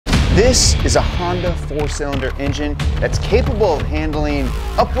This is a Honda 4-cylinder engine that's capable of handling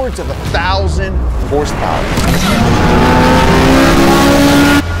upwards of 1,000 horsepower.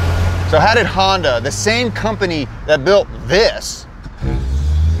 So how did Honda, the same company that built this,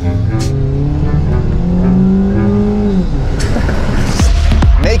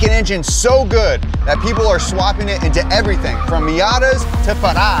 make an engine so good that people are swapping it into everything from Miatas to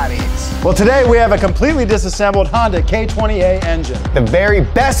Ferraris? Well, today we have a completely disassembled Honda K20A engine. The very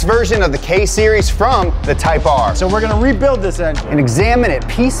best version of the K-Series from the Type R. So we're gonna rebuild this engine And examine it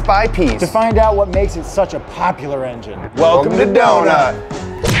piece by piece to find out what makes it such a popular engine. Welcome to Donut.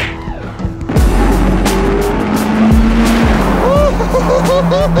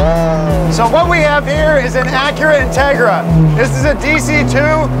 So what we have here is an Acura Integra. This is a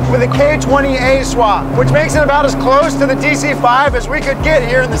DC2 with a K20A swap, which makes it about as close to the DC5 as we could get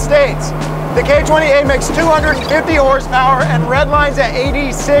here in the States. The K20A makes 250 horsepower and redlines at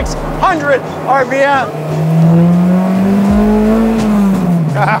 8,600 RPM.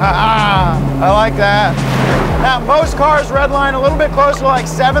 I like that. Now, most cars redline a little bit closer to like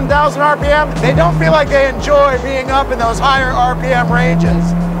 7,000 RPM. They don't feel like they enjoy being up in those higher RPM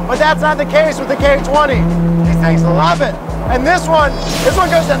ranges. But that's not the case with the K20. These things love it. And this one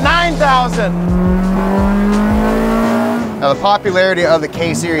goes to 9,000. Now, the popularity of the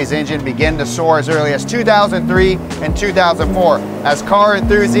K-Series engine began to soar as early as 2003 and 2004, as car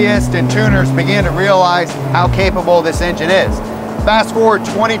enthusiasts and tuners began to realize how capable this engine is. Fast forward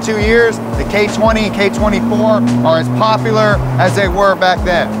 22 years, the K20 and K24 are as popular as they were back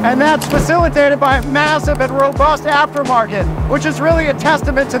then. And that's facilitated by a massive and robust aftermarket, which is really a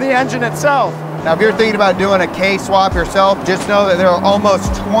testament to the engine itself. Now, if you're thinking about doing a K swap yourself, just know that there are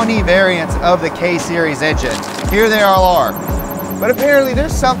almost 20 variants of the K-Series engine. Here they all are. But apparently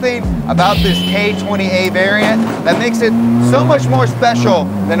there's something about this K20A variant that makes it so much more special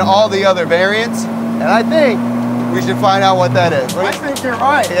than all the other variants. And I think we should find out what that is. I think you're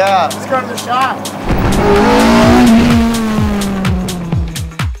right. Yeah. Let's go to the shop.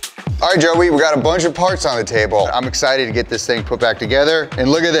 All right, Joey, we got a bunch of parts on the table. I'm excited to get this thing put back together.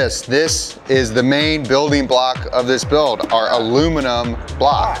 And look at this. This is the main building block of this build, our aluminum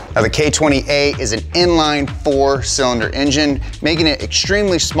block. Now, the K20A is an inline 4-cylinder engine, making it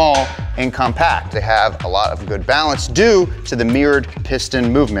extremely small and compact. They have a lot of good balance due to the mirrored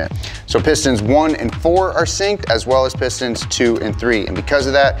piston movement. So pistons 1 and 4 are synced, as well as pistons 2 and 3. And because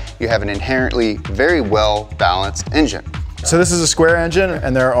of that, you have an inherently very well balanced engine. So this is a square engine,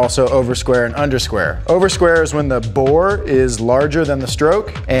 and there are also over square and under square. Over square is when the bore is larger than the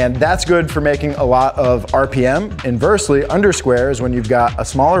stroke, and that's good for making a lot of RPM. Inversely, under square is when you've got a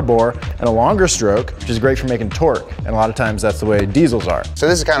smaller bore and a longer stroke, which is great for making torque. And a lot of times that's the way diesels are. So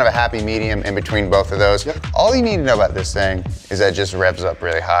this is kind of a happy medium in between both of those. Yep. All you need to know about this thing is that it just revs up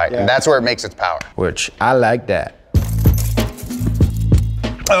really high, and that's where it makes its power. Which I like that.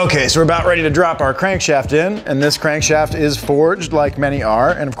 Okay, so we're about ready to drop our crankshaft in, and this crankshaft is forged like many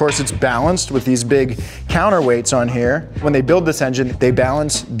are, and of course it's balanced with these big counterweights on here. When they build this engine, they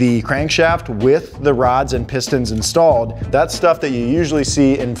balance the crankshaft with the rods and pistons installed. That's stuff that you usually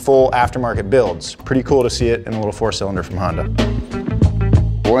see in full aftermarket builds. Pretty cool to see it in a little 4-cylinder from Honda.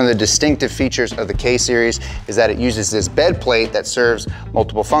 One of the distinctive features of the K-Series is that it uses this bed plate that serves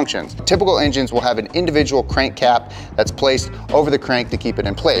multiple functions. Typical engines will have an individual crank cap that's placed over the crank to keep it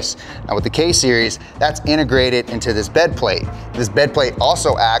in place. Now with the K-Series, that's integrated into this bed plate. This bed plate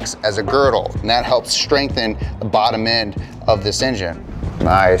also acts as a girdle, and that helps strengthen the bottom end of this engine.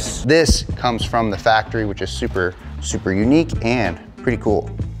 Nice. This comes from the factory, which is super, super unique and pretty cool.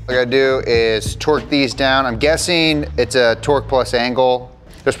 What I gotta do is torque these down. I'm guessing it's a torque plus angle.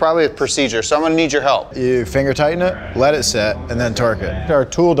 There's probably a procedure, so I'm gonna need your help. You finger tighten it, let it set, and then torque it. Our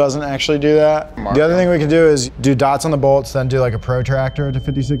tool doesn't actually do that. The other thing we can do is do dots on the bolts, then do like a protractor to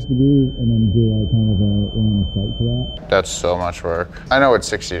 56 degrees, and then do like kind of a line of sight to that. That's so much work. I know what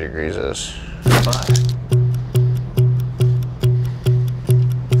 60 degrees is.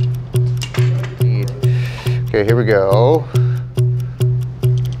 Okay, here we go.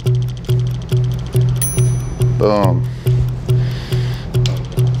 Boom.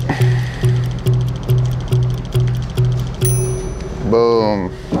 Boom.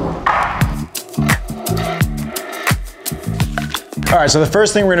 All right, so the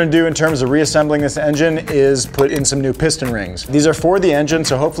first thing we're gonna do in terms of reassembling this engine is put in some new piston rings. These are for the engine,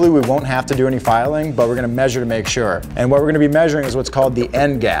 so hopefully we won't have to do any filing, but we're gonna measure to make sure. And what we're gonna be measuring is what's called the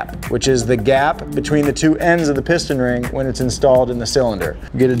end gap, which is the gap between the two ends of the piston ring when it's installed in the cylinder.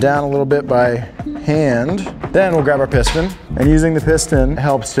 Get it down a little bit by hand. Then we'll grab our piston, and using the piston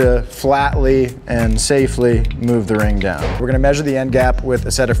helps to flatly and safely move the ring down. We're gonna measure the end gap with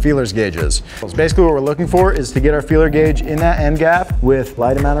a set of feelers gauges. So basically what we're looking for is to get our feeler gauge in that end gap with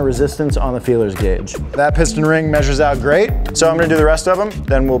light amount of resistance on the feelers gauge. That piston ring measures out great, so I'm gonna do the rest of them.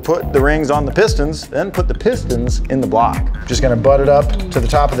 Then we'll put the rings on the pistons, then put the pistons in the block. Just gonna butt it up to the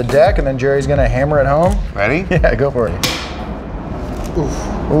top of the deck, and then Jerry's gonna hammer it home. Ready? Yeah, go for it.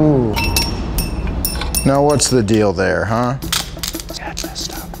 Oof. Ooh. Now what's the deal there, huh? Yeah, it's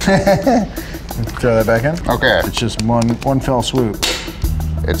messed up. Throw that back in? Okay. It's just one fell swoop.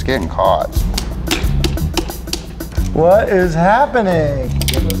 It's getting caught. What is happening?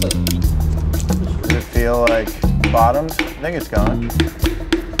 Does it feel like bottomed? I think it's gone.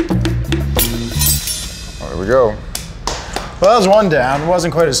 Oh, here we go. Well, that was one down. It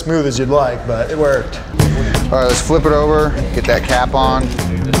wasn't quite as smooth as you'd like, but it worked. All right, let's flip it over, get that cap on.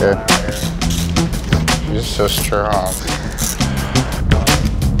 Okay. You're so strong.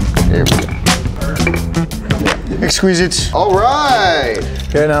 There we go. Squeeze it. All right.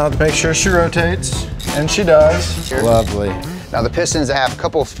 Okay, now let's make sure she rotates. And she does. Here. Lovely. Now the pistons have a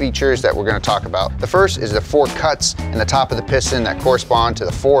couple of features that we're going to talk about. The first is the 4 cuts in the top of the piston that correspond to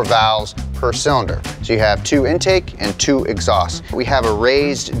the 4 valves per cylinder. So you have 2 intake and 2 exhaust. We have a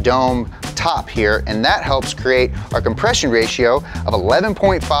raised dome top here, and that helps create our compression ratio of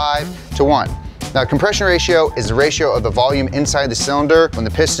 11.5 to 1. Now, compression ratio is the ratio of the volume inside the cylinder when the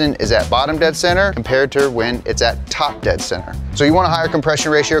piston is at bottom dead center compared to when it's at top dead center. So you want a higher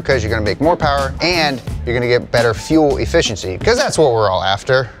compression ratio because you're gonna make more power and you're gonna get better fuel efficiency, because that's what we're all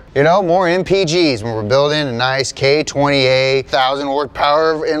after. You know, more MPGs when we're building a nice K20A 1000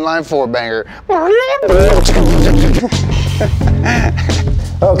 horsepower inline 4-banger.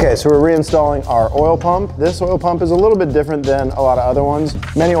 Okay, so we're reinstalling our oil pump. This oil pump is a little bit different than a lot of other ones.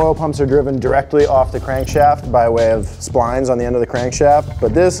 Many oil pumps are driven directly off the crankshaft by way of splines on the end of the crankshaft,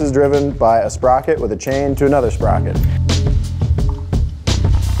 but this is driven by a sprocket with a chain to another sprocket.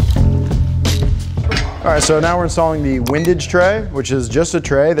 All right, so now we're installing the windage tray, which is just a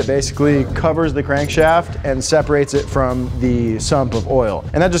tray that basically covers the crankshaft and separates it from the sump of oil.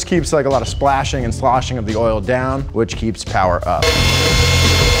 And that just keeps like a lot of splashing and sloshing of the oil down, which keeps power up.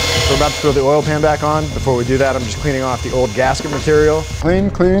 We're about to throw the oil pan back on. Before we do that, I'm just cleaning off the old gasket material.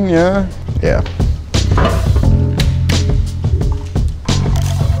 Clean, clean, yeah. Yeah.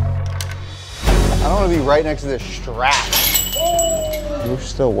 I don't want to be right next to this strap. You're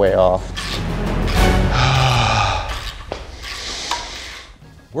still way off.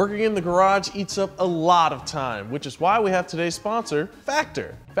 Working in the garage eats up a lot of time, which is why we have today's sponsor,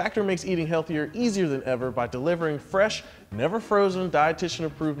 Factor. Factor makes eating healthier easier than ever by delivering fresh, never frozen,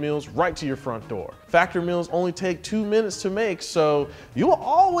 dietitian-approved meals right to your front door. Factor meals only take 2 minutes to make, so you will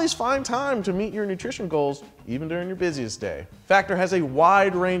always find time to meet your nutrition goals, even during your busiest day. Factor has a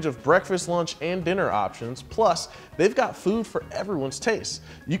wide range of breakfast, lunch, and dinner options, plus they've got food for everyone's taste.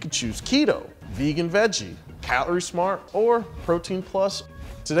 You can choose keto, vegan veggie, calorie smart, or protein plus.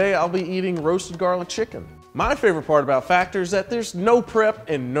 Today I'll be eating roasted garlic chicken. My favorite part about Factor is that there's no prep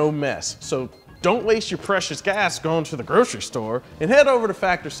and no mess, so don't waste your precious gas going to the grocery store, and head over to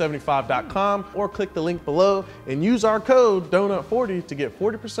factor75.com or click the link below and use our code DONUT40 to get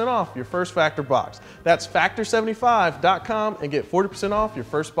 40% off your first Factor box. That's factor75.com and get 40% off your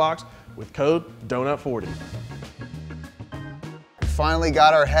first box with code DONUT40. Finally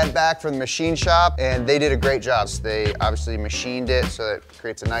got our head back from the machine shop, and they did a great job. They obviously machined it so that it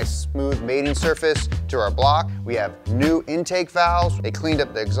creates a nice smooth mating surface to our block. We have new intake valves. They cleaned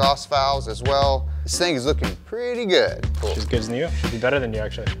up the exhaust valves as well. This thing is looking pretty good. Cool. As good as new. Should be better than new,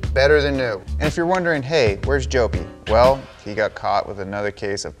 actually. Better than new. And if you're wondering, hey, where's Joby? Well, he got caught with another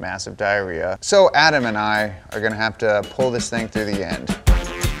case of massive diarrhea. So Adam and I are gonna have to pull this thing through the end.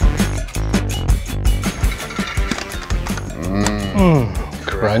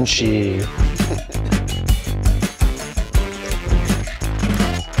 Crunchy.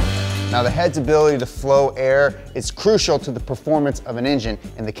 Now the head's ability to flow air is crucial to the performance of an engine.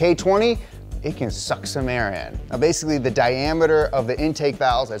 In the K20, it can suck some air in. Now basically the diameter of the intake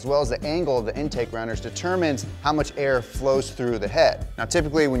valves as well as the angle of the intake runners determines how much air flows through the head. Now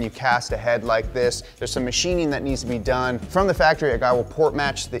typically when you cast a head like this, there's some machining that needs to be done. From the factory, a guy will port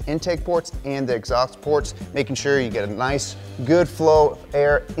match the intake ports and the exhaust ports, making sure you get a nice, good flow of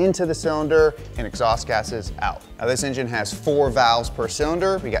air into the cylinder and exhaust gases out. Now this engine has 4 valves per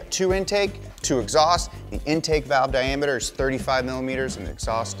cylinder. We got 2 intake, to exhaust, the intake valve diameter is 35 millimeters and the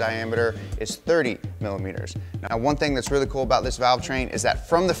exhaust diameter is 30 millimeters. Now, one thing that's really cool about this valve train is that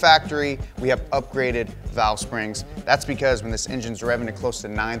from the factory, we have upgraded valve springs. That's because when this engine's revving to close to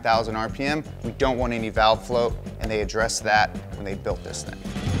 9,000 RPM, we don't want any valve float, and they addressed that when they built this thing.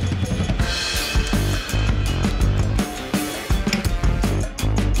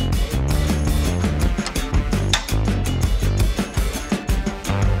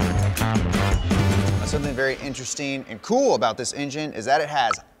 Something very interesting and cool about this engine is that it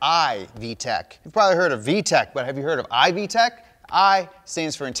has I-VTEC. You've probably heard of VTEC, but have you heard of I-VTEC? I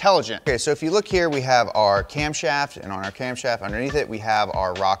stands for intelligent. Okay, so if you look here, we have our camshaft, and on our camshaft underneath it, we have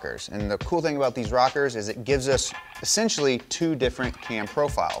our rockers. And the cool thing about these rockers is it gives us essentially two different cam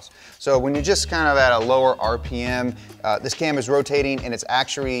profiles. So when you're just kind of at a lower RPM, this cam is rotating and it's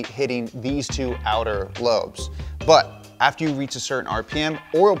actually hitting these two outer lobes. But after you reach a certain RPM,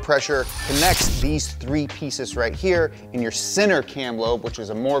 oil pressure connects these three pieces right here, and your center cam lobe, which is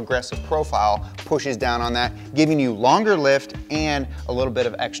a more aggressive profile, pushes down on that, giving you longer lift and a little bit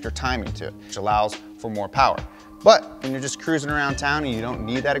of extra timing to it, which allows for more power. But when you're just cruising around town and you don't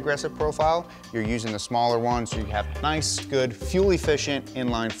need that aggressive profile, you're using the smaller one so you have nice, good, fuel-efficient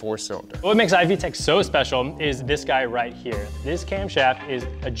inline four-cylinder. What makes I-VTEC so special is this guy right here. This camshaft is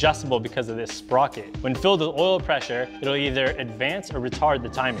adjustable because of this sprocket. When filled with oil pressure, it'll either advance or retard the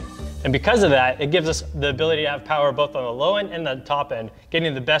timing. And because of that, it gives us the ability to have power both on the low end and the top end,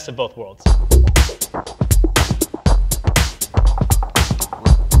 getting the best of both worlds.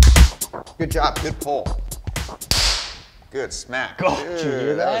 Good job, good pull. Good smack. Oh, did you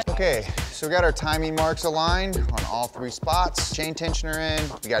hear that? Okay, so we got our timing marks aligned on all three spots. Chain tensioner in.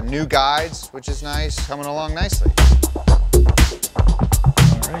 We got new guides, which is nice, coming along nicely.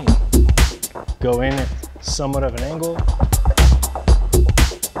 All right. Go in at somewhat of an angle.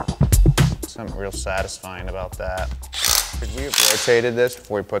 Something real satisfying about that. Could we have rotated this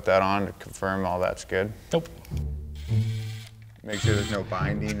before we put that on to confirm all that's good? Nope. Make sure there's no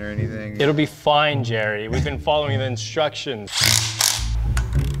binding or anything. It'll be fine, Jerry. We've been following the instructions.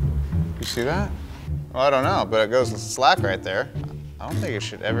 You see that? Well, I don't know, but it goes slack right there. I don't think it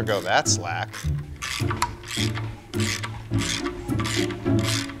should ever go that slack.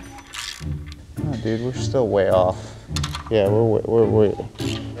 Oh, dude, we're still way off. Yeah, we're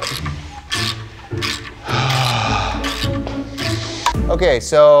Okay,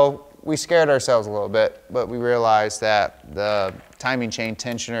 so we scared ourselves a little bit, but we realized that the timing chain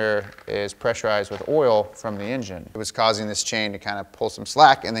tensioner is pressurized with oil from the engine. It was causing this chain to kind of pull some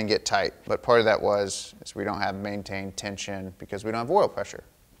slack and then get tight. But part of that is we don't have maintained tension because we don't have oil pressure.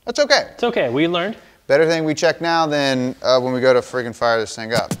 That's okay. It's okay, we learned. Better thing we check now than when we go to friggin' fire this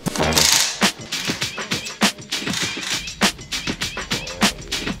thing up.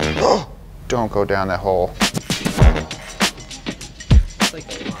 Don't go down that hole.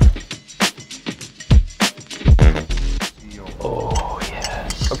 Oh,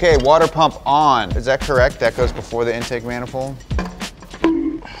 yes. Okay, water pump on. Is that correct? That goes before the intake manifold?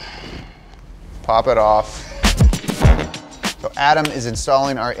 Pop it off. So Adam is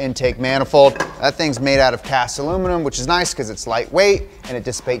installing our intake manifold. That thing's made out of cast aluminum, which is nice because it's lightweight and it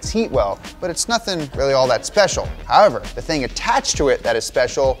dissipates heat well, but it's nothing really all that special. However, the thing attached to it that is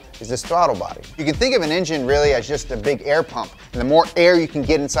special is this throttle body. You can think of an engine really as just a big air pump. And the more air you can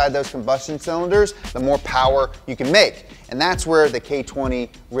get inside those combustion cylinders, the more power you can make. And that's where the K20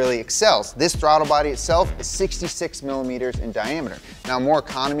 really excels. This throttle body itself is 66 millimeters in diameter. Now, more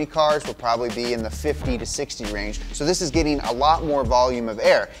economy cars will probably be in the 50 to 60 range. So this is getting a lot more volume of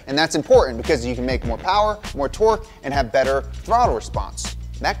air. And that's important because you can make more power, more torque, and have better throttle response.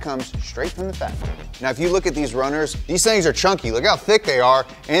 That comes straight from the factory. Now, if you look at these runners, these things are chunky. Look how thick they are,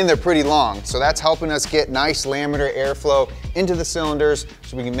 and they're pretty long. So that's helping us get nice laminar airflow into the cylinders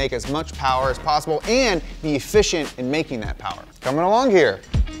so we can make as much power as possible and be efficient in making that power. Coming along here.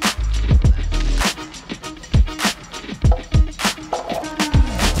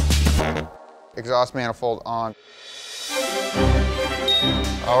 Exhaust manifold on.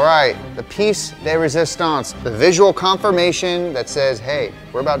 All right, the piece de resistance, the visual confirmation that says, hey,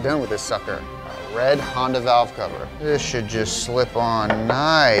 we're about done with this sucker. A red Honda valve cover. This should just slip on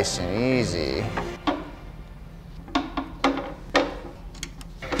nice and easy.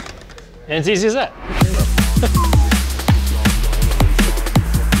 And it's easy as that.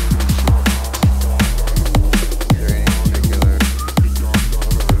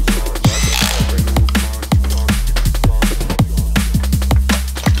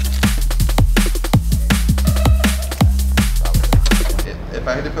 If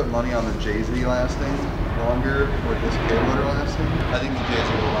I had to put money on the JZ lasting longer or this payloader lasting, I think the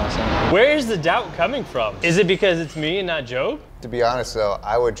JZ will last longer. Where is the doubt coming from? Is it because it's me and not Job? To be honest though,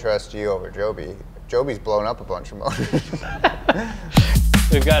 I would trust you over Joby. Joby's blown up a bunch of motors.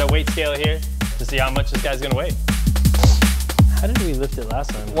 We've got a weight scale here to see how much this guy's gonna weigh. How did we lift it last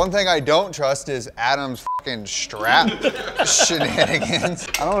time? One thing I don't trust is Adam's fucking strap shenanigans.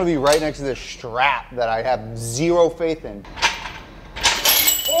 I don't want to be right next to this strap that I have zero faith in.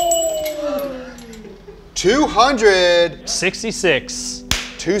 Oh! 266.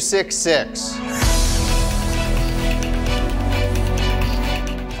 266.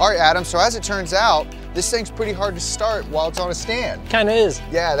 All right, Adam, so as it turns out, this thing's pretty hard to start while it's on a stand. Kinda is.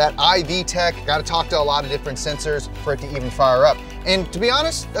 Yeah, that IV tech, gotta talk to a lot of different sensors for it to even fire up. And to be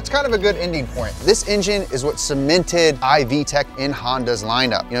honest, that's kind of a good ending point. This engine is what cemented IV tech in Honda's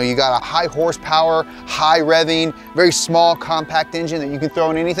lineup. You know, you got a high horsepower, high revving, very small, compact engine that you can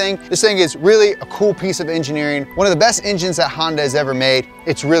throw in anything. This thing is really a cool piece of engineering. One of the best engines that Honda has ever made.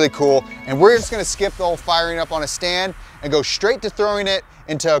 It's really cool. And we're just gonna skip the whole firing up on a stand and go straight to throwing it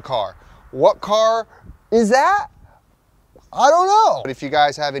into a car. What car is that? I don't know. But if you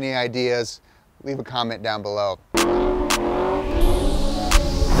guys have any ideas, leave a comment down below.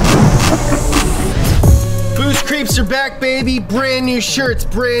 Boost Creeps are back, baby. Brand new shirts,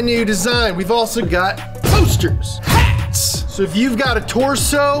 brand new design. We've also got posters, hats. So if you've got a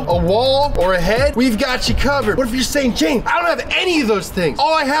torso, a wall, or a head, we've got you covered. What if you're saying, James, I don't have any of those things.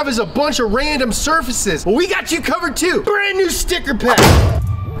 All I have is a bunch of random surfaces. Well, we got you covered too. Brand new sticker pack.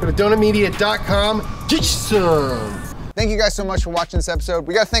 Go to donutmedia.com, get you some. Thank you guys so much for watching this episode.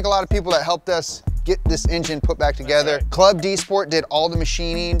 We gotta thank a lot of people that helped us get this engine put back together. Right. Club D Sport did all the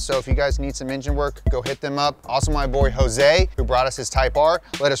machining, so if you guys need some engine work, go hit them up. Also my boy Jose, who brought us his Type R.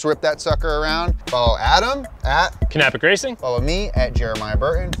 Let us rip that sucker around. Follow Adam at Knappik Racing. Follow me at Jeremiah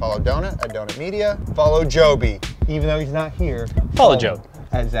Burton. Follow Donut at Donut Media. Follow Joby, even though he's not here. Follow Job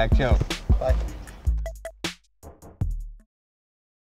at Zach Job. Bye.